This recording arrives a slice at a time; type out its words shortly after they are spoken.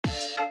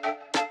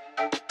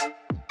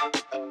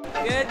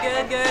Good,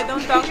 good, good.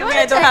 Don't talk to me.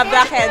 I don't have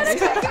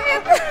blackheads.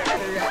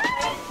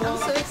 I'm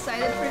so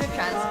excited for the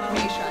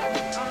transformation.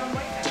 Oh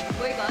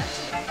my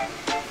gosh.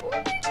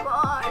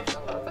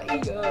 Oh my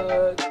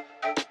gosh.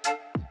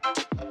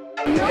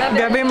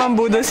 Gabi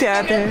mambudo si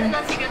ate.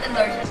 Secret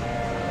endorsement.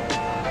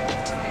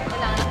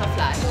 Kailangan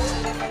naka-flash.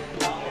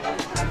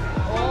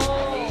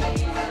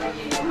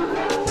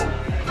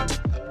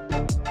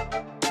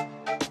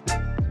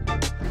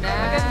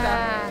 Maganda.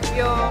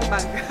 Yung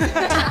bag.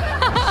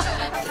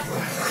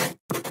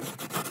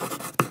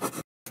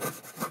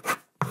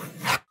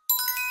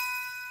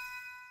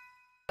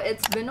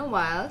 It's been a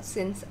while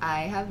since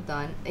I have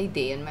done a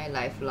day in my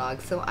life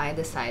vlog, so I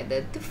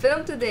decided to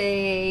film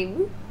today.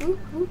 Woo, woo,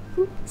 woo,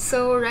 woo.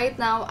 So right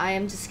now I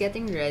am just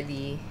getting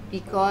ready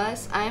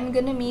because I'm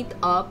gonna meet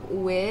up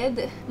with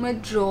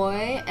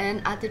Majoy and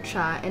Ate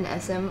Cha in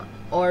SM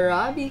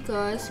Aura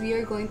because we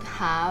are going to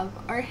have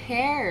our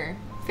hair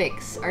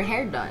fixed, our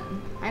hair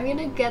done. I'm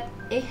gonna get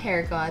a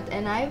haircut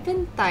and I've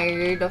been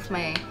tired of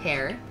my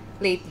hair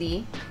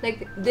lately.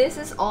 Like, this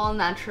is all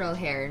natural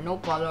hair, no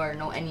color,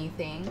 no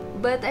anything,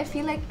 but I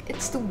feel like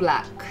it's too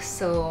black,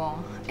 so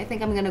I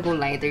think I'm gonna go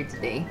lighter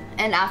today.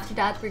 And after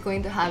that, we're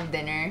going to have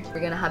dinner.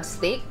 We're gonna have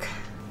steak,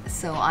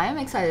 so I am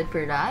excited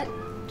for that.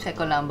 Check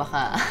ko lang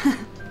baka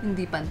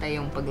hindi pantay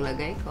yung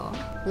paglagay ko.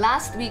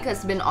 Last week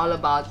has been all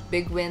about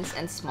big wins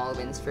and small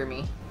wins for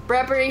me.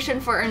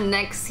 Preparation for our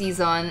next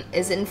season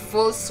is in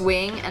full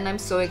swing and I'm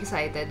so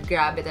excited.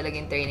 Grabe talaga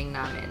yung training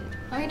namin.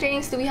 How many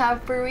trainings do we have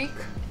per week?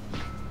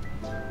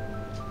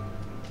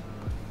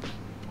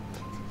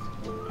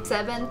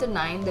 7 to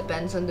 9,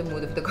 depends on the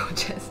mood of the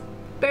coaches.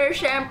 Pero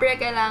syempre,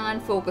 kailangan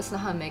focus na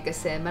kami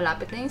kasi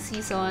malapit na yung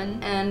season.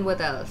 And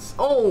what else?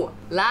 Oh!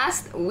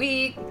 Last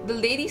week, the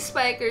Lady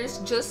Spikers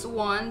just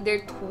won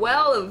their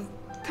 12th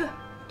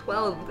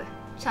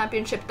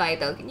championship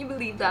title. Can you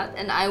believe that?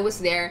 And I was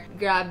there.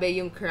 Grabe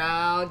yung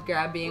crowd,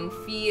 grabe yung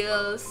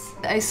feels.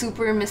 I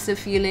super miss the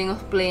feeling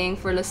of playing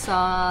for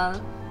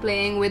LaSalle,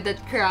 playing with that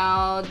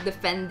crowd,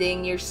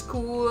 defending your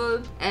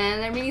school.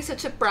 And I'm really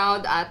such a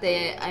proud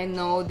ate. I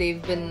know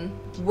they've been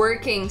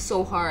working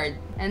so hard.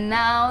 And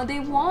now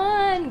they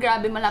won!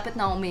 Grabe, malapit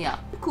na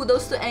umiyak.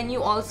 Kudos to NU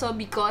also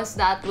because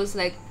that was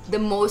like the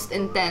most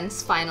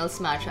intense finals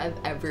match I've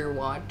ever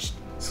watched.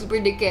 Super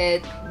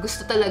dikit.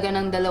 Gusto talaga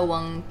ng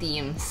dalawang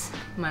teams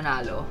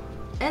manalo.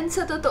 And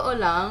sa totoo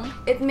lang,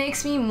 it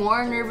makes me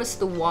more nervous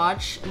to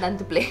watch than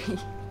to play.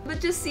 But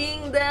just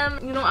seeing them,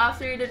 you know,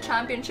 after the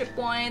championship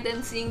point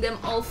and seeing them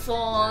all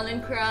fall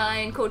and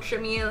cry and Coach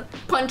Ramil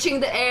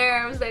punching the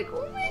air, I was like,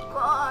 oh my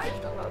gosh,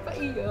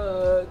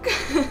 nakakaiyak.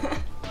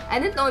 I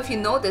didn't know if you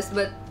noticed,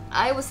 but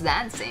I was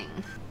dancing.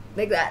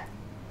 Like that.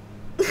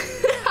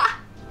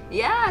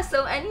 Yeah,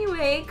 so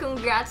anyway,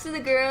 congrats to the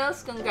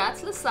girls,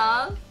 congrats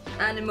LaSalle,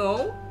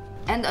 Animo.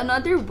 And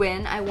another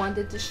win I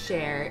wanted to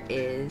share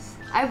is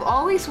I've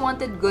always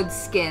wanted good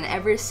skin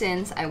ever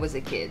since I was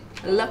a kid.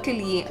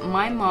 Luckily,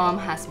 my mom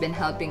has been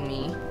helping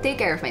me take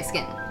care of my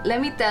skin. Let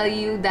me tell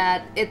you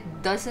that it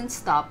doesn't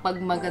stop pag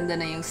maganda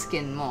na yung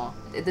skin mo.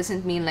 It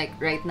doesn't mean like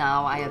right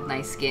now I have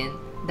nice skin,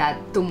 that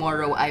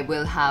tomorrow I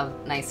will have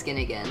nice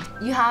skin again.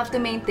 You have to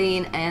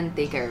maintain and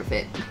take care of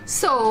it.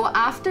 So,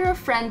 after a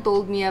friend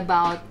told me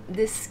about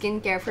this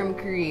skincare from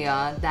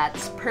Korea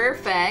that's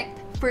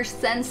perfect for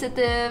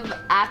sensitive,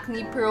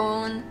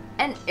 acne-prone,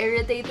 and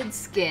irritated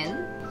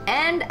skin,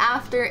 and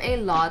after a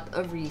lot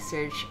of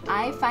research,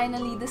 I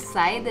finally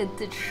decided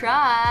to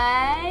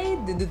try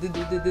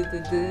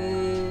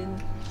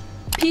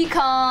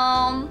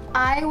PCALM.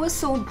 I was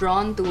so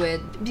drawn to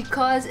it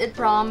because it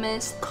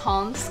promised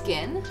calm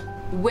skin,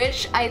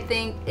 which I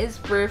think is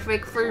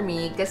perfect for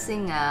me kasi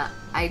nga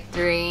I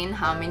train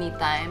how many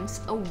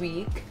times a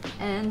week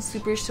and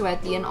super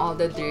sweaty and all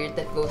the dirt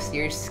that goes to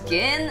your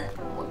skin.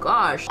 Oh my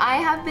gosh. I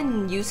have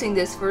been using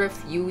this for a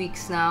few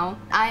weeks now.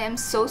 I am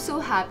so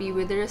happy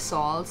with the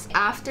results.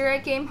 After I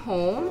came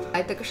home,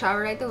 I took a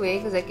shower right away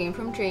because I came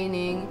from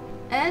training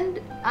and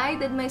I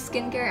did my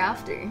skincare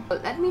after.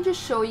 Let me just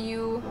show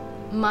you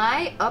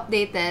my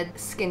updated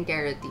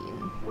skincare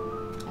routine.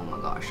 Oh my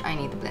gosh, I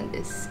need to blend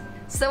this.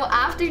 So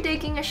after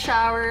taking a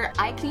shower,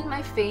 I clean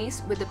my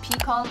face with the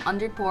PCALM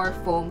Under Pore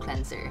Foam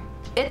Cleanser.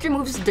 It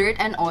removes dirt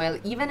and oil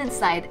even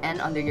inside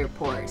and under your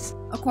pores.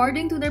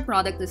 According to their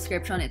product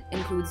description, it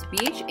includes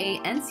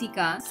BHA and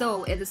Cica,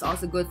 so it is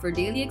also good for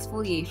daily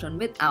exfoliation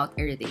without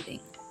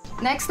irritating.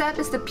 Next step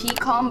is the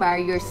PCALM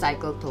Barrier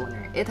Cycle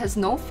Toner. It has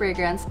no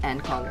fragrance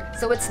and color,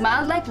 so it's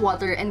mild like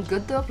water and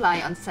good to apply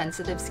on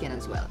sensitive skin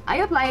as well. I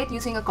apply it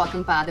using a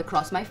cotton pad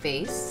across my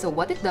face, so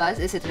what it does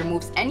is it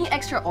removes any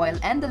extra oil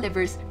and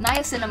delivers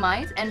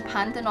niacinamide and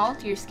panthenol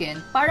to your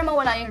skin para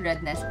mawala yung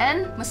redness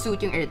and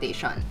masuit yung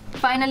irritation.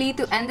 Finally,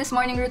 to end this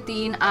morning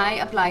routine, I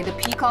apply the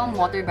PCALM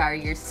Water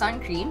Barrier Sun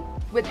Cream.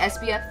 with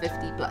SPF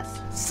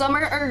 50+.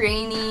 Summer or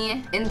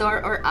rainy,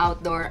 indoor or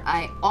outdoor,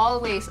 I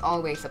always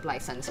apply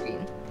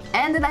sunscreen.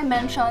 And did I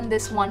mention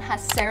this one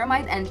has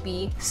ceramide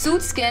NP,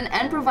 soothes skin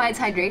and provides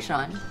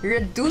hydration,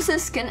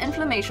 reduces skin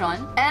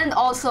inflammation, and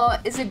also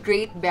is a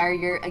great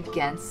barrier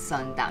against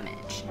sun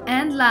damage.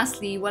 And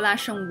lastly, wala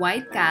siyang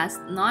white cast,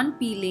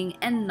 non-peeling,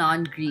 and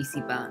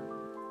non-greasy pa.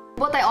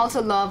 What I also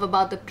love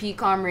about the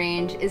PCALM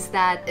range is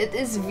that it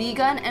is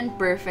vegan and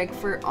perfect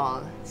for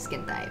all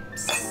skin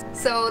types.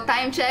 So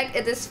time check,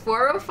 it is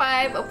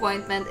 4:05,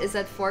 appointment is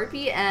at 4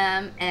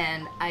 p.m.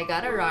 and I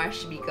got a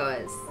rush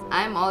because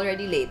I'm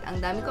already late.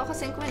 Ang dami ko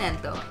kasing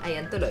kwento.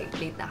 Ayan tuloy,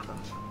 late na ako.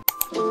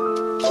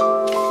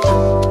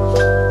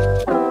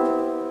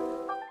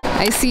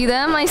 I see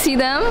them.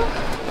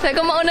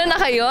 Teka, mauna na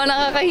kayo,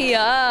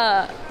 nakakahiya.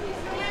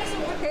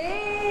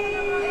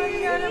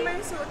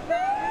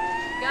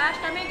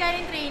 Gosh, kami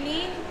galing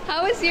training.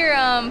 How was your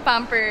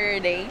pamper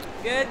day?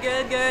 Good.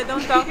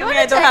 Don't talk to me.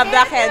 I don't have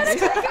black heads.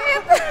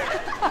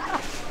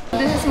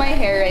 This is my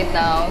hair right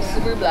now,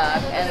 super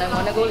black, and I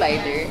wanna go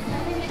lighter.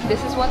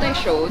 This is what I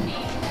showed.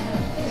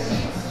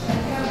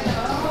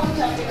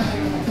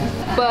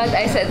 But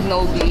I said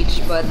no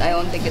bleach, but I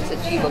don't think it's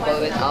achievable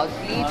without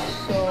bleach,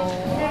 so...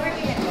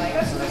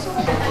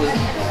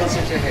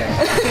 Consider hair.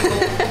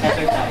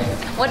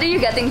 What are you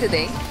getting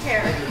today?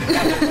 Hair.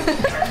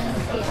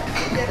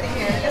 Getting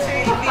hair.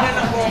 Kasi hindi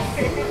na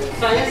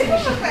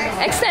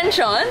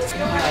Extensions?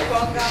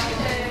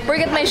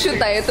 Forget my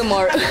shoot tayo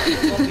tomorrow.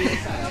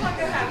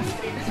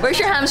 Where's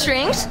your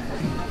hamstrings?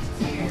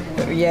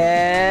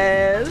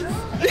 Yes!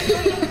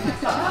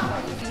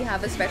 We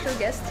have a special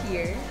guest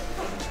here.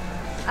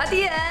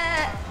 Ate!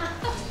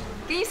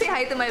 Can you say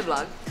hi to my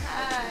vlog?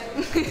 Hi!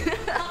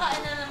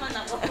 Nakakain na naman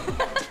ako.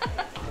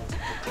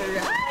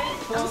 Alright!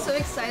 I'm so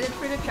excited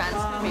for the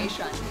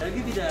transformation. I'll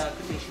give you the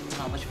quotation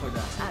how much for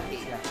that.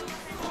 Ate,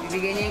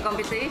 bibigyan niya yung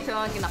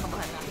computation,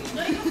 kinakabahan na.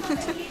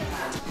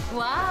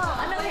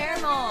 Wow! Anong hair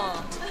mo?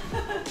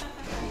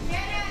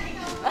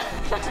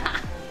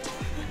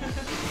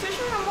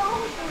 Special na mga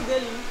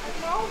poodle.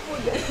 Mga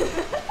poodle.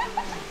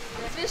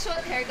 Fish,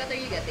 what haircut are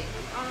you getting?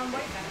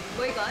 Boycott.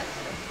 Boycott?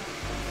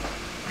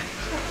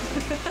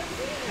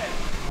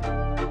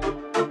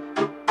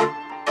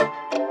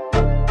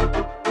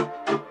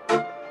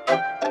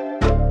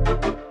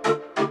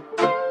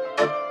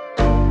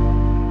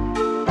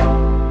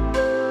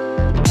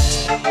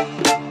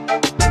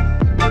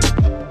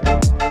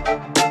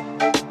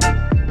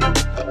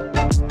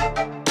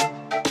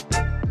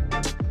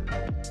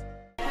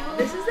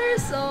 This is the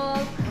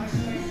result.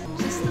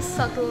 Just a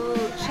subtle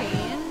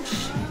change.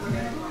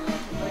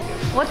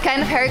 What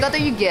kind of haircut are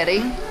you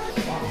getting?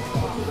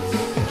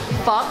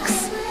 Fox?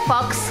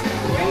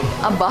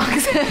 A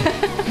box?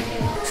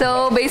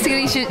 So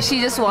basically she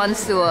just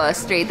wants to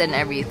straighten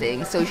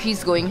everything. So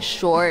she's going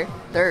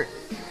shorter.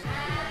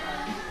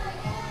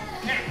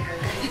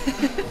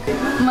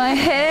 My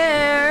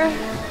hair!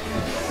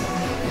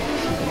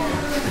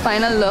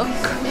 Final look.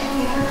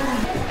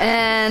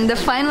 And the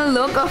final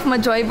look of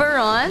Majoy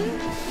Baron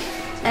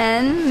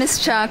and Miss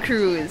Cha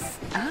Cruz.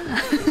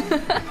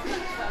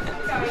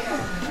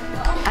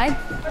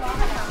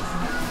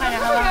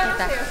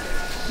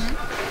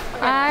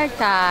 Ay,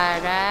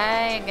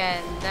 taray.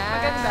 Ganda.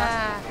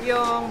 Maganda.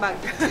 Yung bag.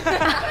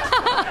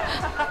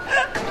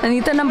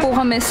 Nandito na po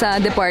kami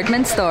sa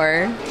department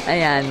store.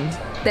 Ayan.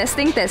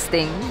 Testing.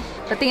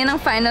 Patingin ang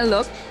final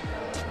look.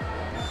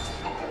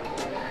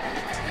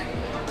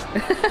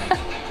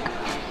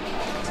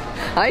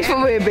 Ay,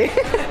 pumwebe.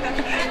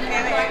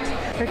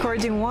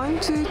 Recording 1,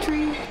 2,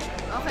 3.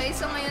 Okay,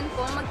 so ngayon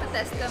po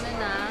magta-test kami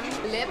ng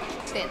lip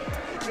tint.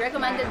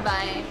 Recommended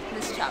by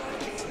Miss Chop.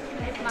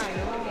 Lip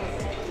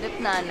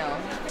Nano.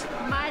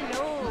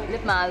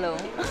 Lip Malo.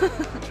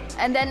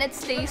 And then it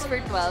stays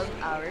for 12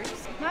 hours.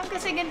 Ma'am,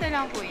 kasi ganito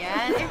lang po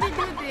yan. If you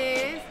do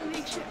this,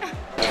 make sure...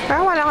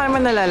 Parang wala ka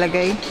naman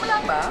nalalagay.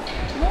 Wala ba?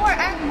 More,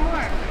 add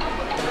more.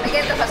 I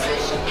get the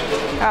fish.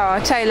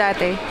 Oo, chai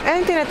latte.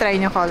 Anong tinatry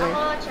niyo color?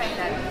 Oh, try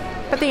that.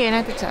 Patingin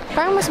natin siya.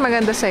 Parang mas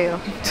maganda sa'yo.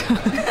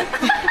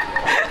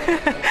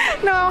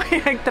 No, ako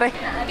yung nag-try.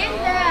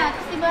 Ganda.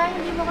 Kasi diba,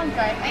 hindi mo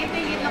confirm. I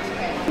think it looks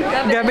good.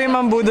 Gabi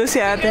mambudo si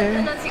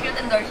ate. Secret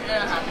endorser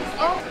na ng Happy Skin.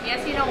 Oh,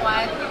 yes, you know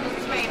what?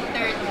 This is my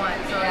third one.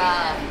 So,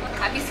 Yeah.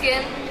 Happy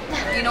Skin,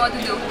 you know what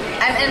to do.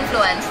 I'm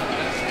influenced.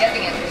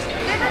 Getting it.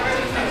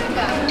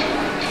 ganda.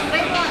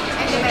 Try mo.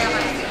 Ay, di meron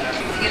ka.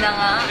 Sige na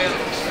nga.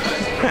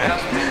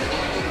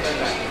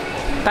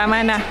 Tama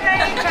na.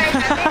 Try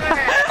na.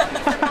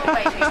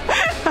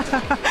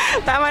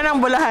 Tama na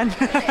ang bulahan.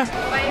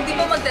 Hindi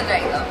mo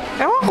magdadry to.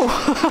 Ewan ko.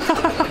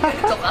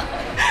 Ito ka.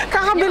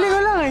 Kakabili ko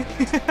lang eh.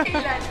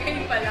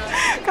 Kayo pa lang.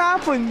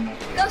 Kahapon.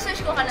 Ikaw,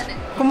 search ko ka na din.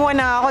 Kumuha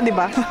na ako, di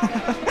ba?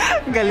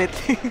 Galit.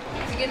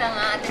 Sige na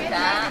nga,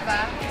 tita.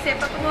 Diba? Kasi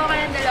pag kumuha ka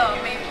ng dalawa,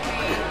 may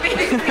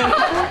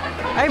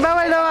Ay,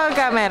 bawal daw ang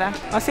camera.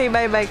 O say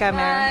bye-bye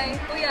camera. Bye.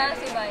 Kuya,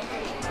 say bye.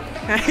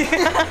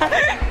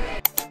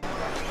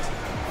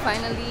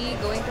 Finally,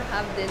 going to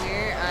have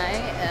dinner. I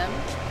am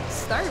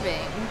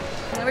starving.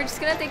 We're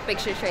just gonna take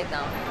pictures right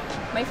now.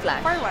 May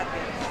flash. For what?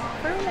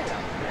 For wala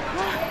lang.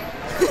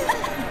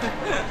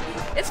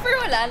 It's for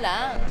wala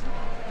lang.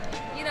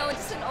 You know,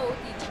 just an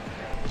OOTD.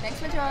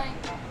 Next mo, Joy.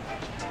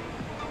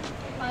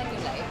 Bakit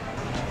yung light?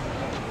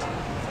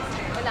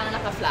 Wala nga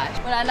naka-flash.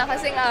 Wala na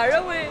kasing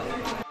araw eh.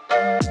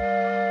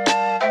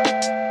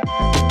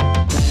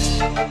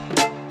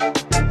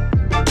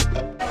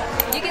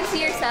 You can see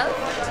yourself?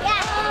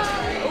 Yeah.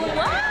 Oh,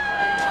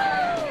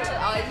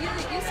 wow! Oh, you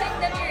sing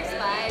them your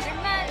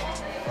Spider-Man.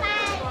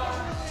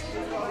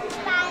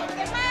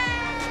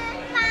 Spider-Man.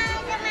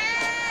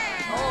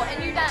 Oh,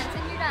 and you dance,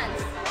 and you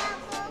dance.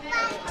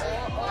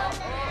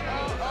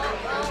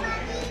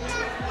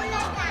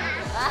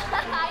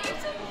 You're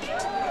so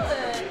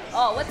cute.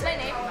 Oh, what's my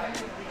name?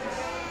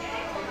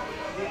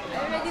 I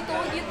already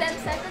told you 10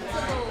 seconds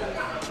ago.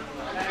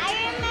 I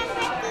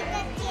remember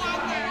Tita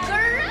Kianna.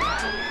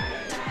 Correct!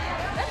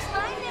 That's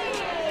my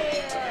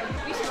name.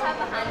 We should have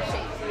a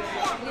handshake.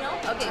 You know?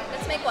 Okay,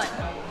 let's make one.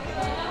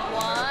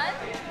 1,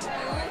 2,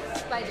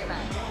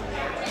 Spider-Man.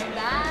 And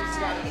that.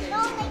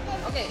 No, like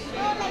this. Okay.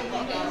 No, like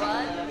this. Okay,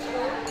 1, 2.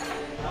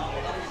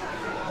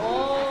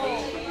 Oh.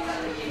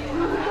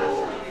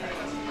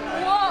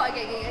 Whoa!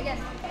 Okay, again.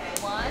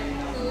 1,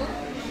 2,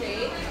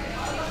 shake.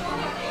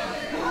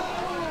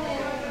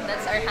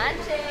 That's our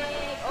handshake.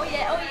 Oh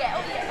yeah, oh yeah,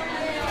 oh yeah, oh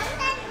yeah.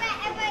 Sometimes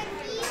wherever I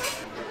see you,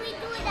 we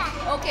do that.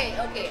 Okay,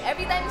 okay.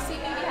 Every time you see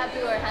me, we have to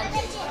do our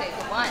handshake. Okay,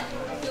 so 1,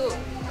 2,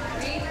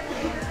 3.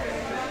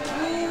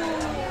 Ooh.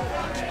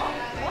 Oh,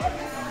 what?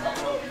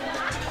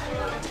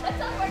 That's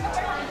not part of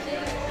our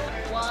handshake.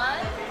 1,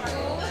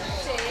 2,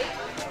 shake,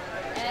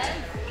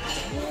 and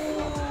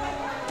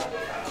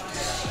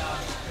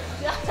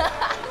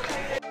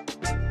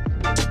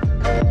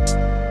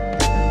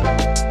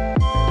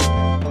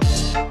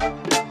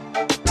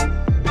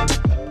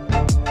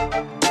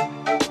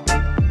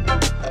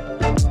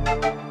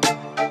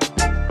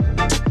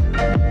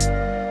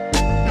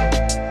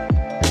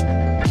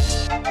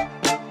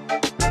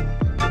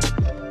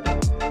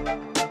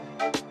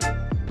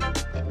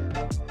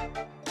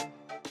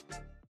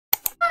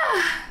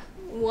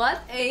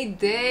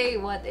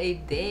what a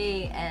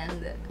day,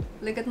 and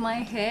look at my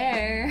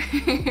hair.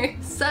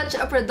 Such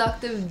a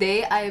productive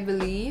day, I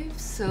believe.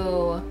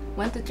 So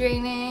went to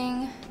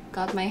training,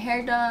 got my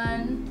hair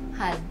done,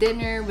 had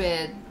dinner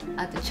with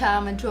Ate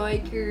Chama,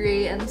 Joy,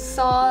 Curie, and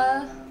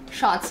Sol,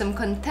 shot some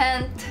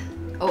content,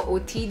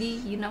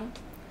 OOTD, you know.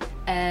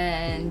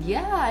 And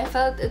yeah, I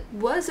felt it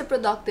was a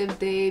productive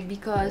day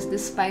because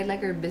despite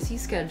like our busy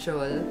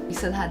schedule, we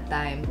still had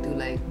time to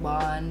like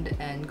bond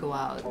and go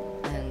out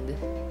and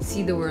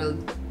see the world.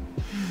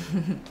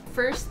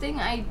 First thing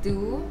I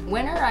do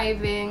when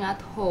arriving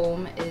at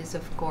home is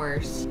of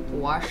course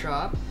wash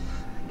up,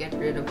 get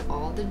rid of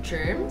all the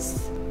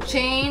germs,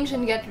 change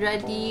and get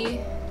ready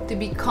to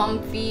be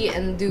comfy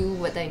and do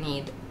what I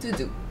need to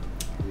do.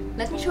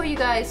 Let me show you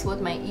guys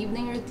what my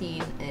evening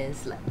routine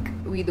is like.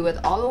 We do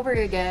it all over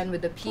again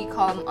with the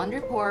PCALM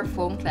Under Pore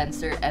Foam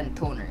Cleanser and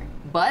Toner.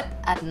 But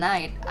at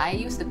night, I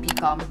use the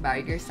PCALM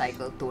Barrier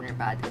Cycle Toner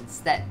Pad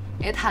instead.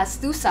 It has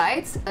two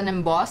sides, an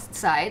embossed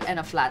side and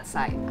a flat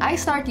side. I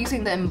start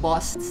using the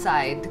embossed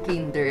side to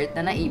clean dirt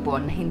na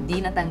naipon na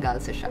hindi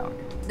natanggal sa shower.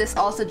 This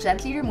also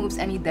gently removes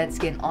any dead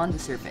skin on the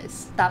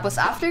surface. Tapos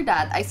after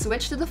that, I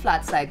switch to the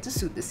flat side to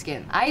soothe the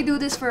skin. I do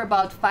this for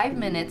about 5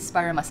 minutes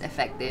para mas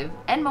effective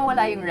and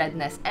mawala yung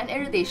redness and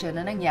irritation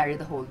na nangyari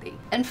the whole day.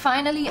 And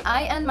finally,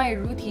 I end my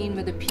routine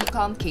with the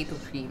PCALM Keto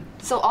Cream.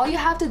 So all you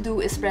have to do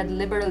is spread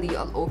liberally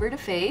all over the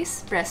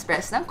face, press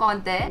ng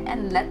konti,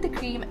 and let the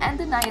cream and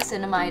the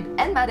niacinamide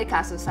and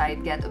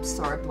madecassoside get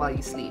absorbed while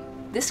you sleep.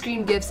 This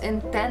cream gives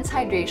intense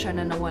hydration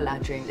na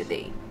nawala during the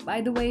day. By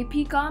the way,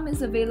 PCALM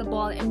is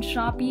available in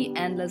Shopee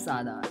and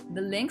Lazada. The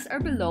links are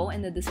below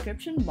in the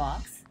description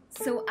box.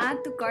 So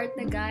add to cart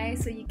na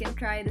guys so you can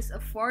try this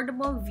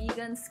affordable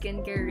vegan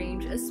skincare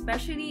range,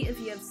 especially if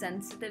you have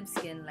sensitive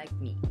skin like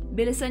me.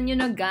 Bilisan nyo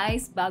na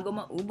guys bago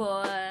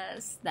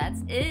maubos.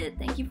 That's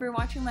it. Thank you for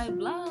watching my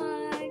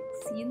vlog.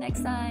 See you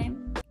next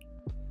time.